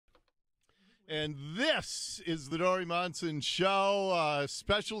And this is the Dori Monson Show,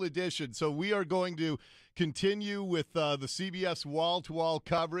 special edition. So we are going to continue with the CBS wall-to-wall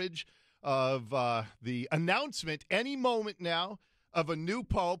coverage of the announcement any moment now of a new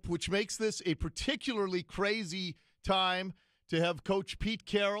pope, which makes this a particularly crazy time to have Coach Pete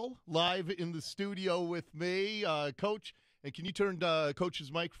Carroll live in the studio with me. Coach, and can you turn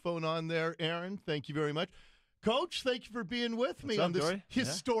Coach's microphone on there, Aaron? Thank you very much. Coach, thank you for being with me on this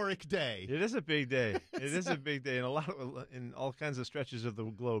historic day. It is a big day. It is a big day, and in all kinds of stretches of the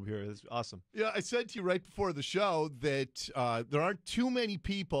globe here. It's awesome. Yeah, I said to you right before the show that there aren't too many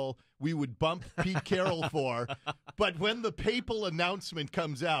people we would bump Pete Carroll for, but when the papal announcement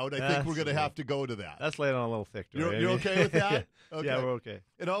comes out, I think we're going to have to go to that. That's laying on a little thick. You're okay with that? Okay. Yeah, we're okay.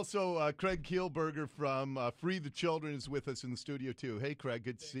 And also, Craig Kielberger from Free the Children is with us in the studio, too. Hey, Craig,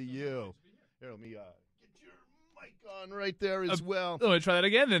 good to see you. Here, let me get your mic on right there as well. Let me try that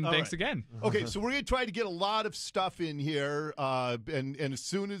again, then. All Thanks right. again. Okay, so we're going to try to get a lot of stuff in here, and as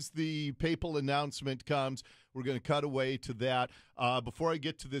soon as the papal announcement comes, we're going to cut away to that. Before I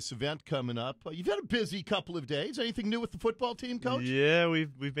get to this event coming up, you've had a busy couple of days. Anything new with the football team, Coach? Yeah,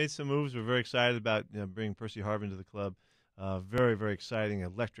 we've made some moves. We're very excited about bringing Percy Harvin to the club. Very, very exciting,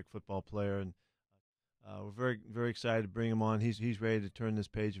 electric football player, and we're very, very excited to bring him on. He's ready to turn this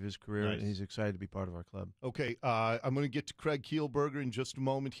page of his career, Nice. and he's excited to be part of our club. Okay, I'm going to get to Craig Kielberger in just a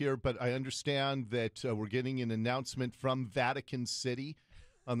moment here, but I understand that we're getting an announcement from Vatican City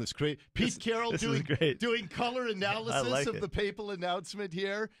on this great Pete Carroll doing color analysis of the papal announcement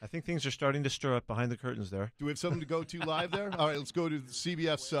here. I think things are starting to stir up behind the curtains there. Do we have something to go to live there? All right, let's go to the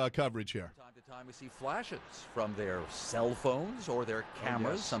CBS coverage here. Time to time we see flashes from their cell phones or their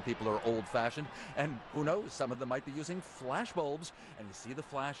cameras. yes. Some people are old-fashioned, and who knows, some of them might be using flash bulbs. And you see the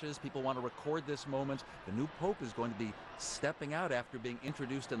flashes. People want to record this moment. The new pope is going to be stepping out after being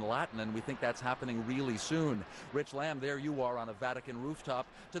introduced in Latin, and we think that's happening really soon. Rich Lamb, there you are on a Vatican rooftop.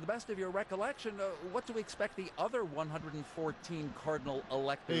 To the best of your recollection, what do we expect the other 114 cardinal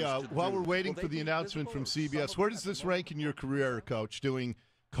electors to do? While we're waiting for the announcement from CBS, where does this rank in your career, Coach, doing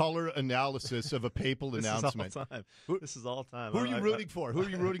color analysis of a papal announcement? This is all time. Who are you rooting for? Who are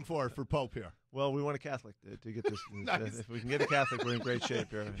you rooting for Pope here? Well, we want a Catholic to get this. Nice. If we can get a Catholic, we're in great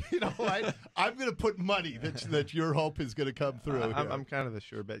shape here. You know what? I'm going to put money that your hope is going to come through. I'm kind of a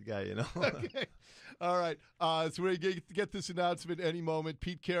sure bet guy, you know. Okay. All right. So we're going to get this announcement any moment.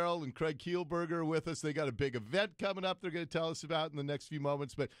 Pete Carroll and Craig Kielberger are with us. They got a big event coming up they're going to tell us about in the next few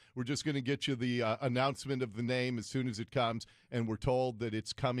moments, but we're just going to get you the announcement of the name as soon as it comes, and we're told that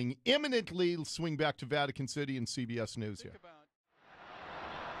it's coming imminently. We'll swing back to Vatican City and CBS News here.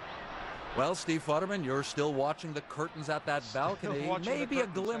 Well, Steve Futterman, you're still watching the curtains at that balcony. Maybe a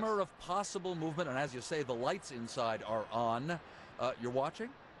glimmer of possible movement, and as you say, the lights inside are on. You're watching?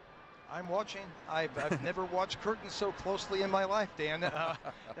 I'm watching. I've never watched curtains so closely in my life, Dan.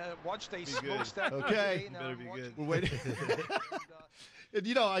 Watched a smokestack. Okay. Better be good. We're waiting. And,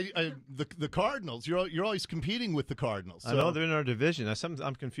 you know, the Cardinals. You're always competing with the Cardinals. So. I know they're in our division.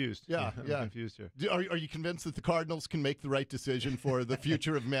 I'm confused. Yeah, I'm yeah. confused here. Are you convinced that the Cardinals can make the right decision for the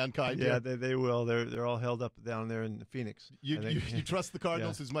future of mankind? Yeah, they will. They're all held up down there in Phoenix. You trust the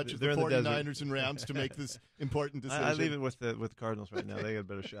Cardinals as much as the 49ers and Rams to make this important decision? I leave it with the Cardinals right now. They got a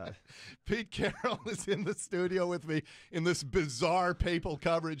better shot. Pete Carroll is in the studio with me in this bizarre papal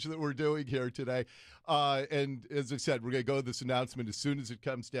coverage that we're doing here today. And as I said, we're going to go to this announcement as soon as it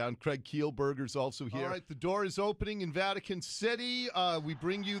comes down. Craig Kielberger's also here. All right, the door is opening in Vatican City. We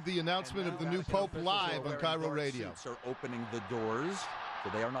bring you the announcement of the new Pope live on Cairo Radio. Suits are opening the doors. So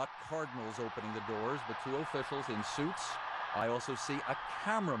they are not cardinals opening the doors, but two officials in suits. I also see a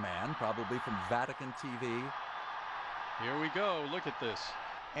cameraman, probably from Vatican TV. Here we go. Look at this.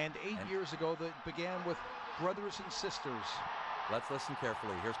 And 8 years ago, that began with brothers and sisters. Let's listen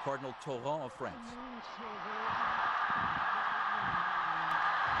carefully. Here's Cardinal Torrent of France.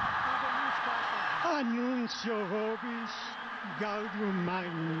 Annuncio vobis gaudium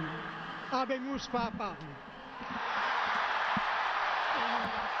magnum. Habemus Papa.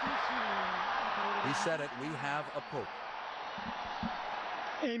 He said it. We have a pope.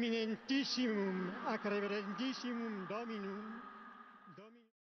 Eminentissimum ac reverentissimum Dominum